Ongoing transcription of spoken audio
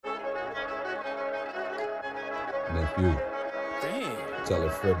Nephew. Damn. Tell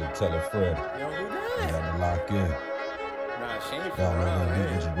a friend to tell a friend. Yo, who You that? gotta lock in. Nah, she ain't from Download around that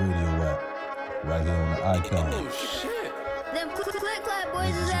here. Elitedigitalradio app. Right here on the icon. Oh, shit. Them click clap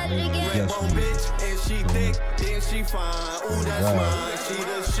boys is at it again. Yes, Red bone bitch, and she thick, then she fine. Ooh, that's Right. mine. She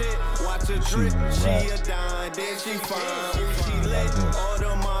the shit. Watch her drip. She a dime, then she fine. Ooh, she lit.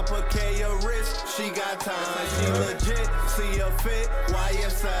 Order my Pacaya wrist. She got time. She legit. See her fit.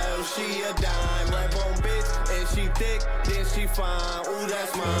 YSL. She a dime. Red bone bitch, and she thick, then she fine. Ooh,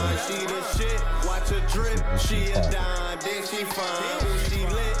 that's mine. She the shit. Watch her drip. She a dime, then she fine. Ooh, she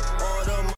lit. Order my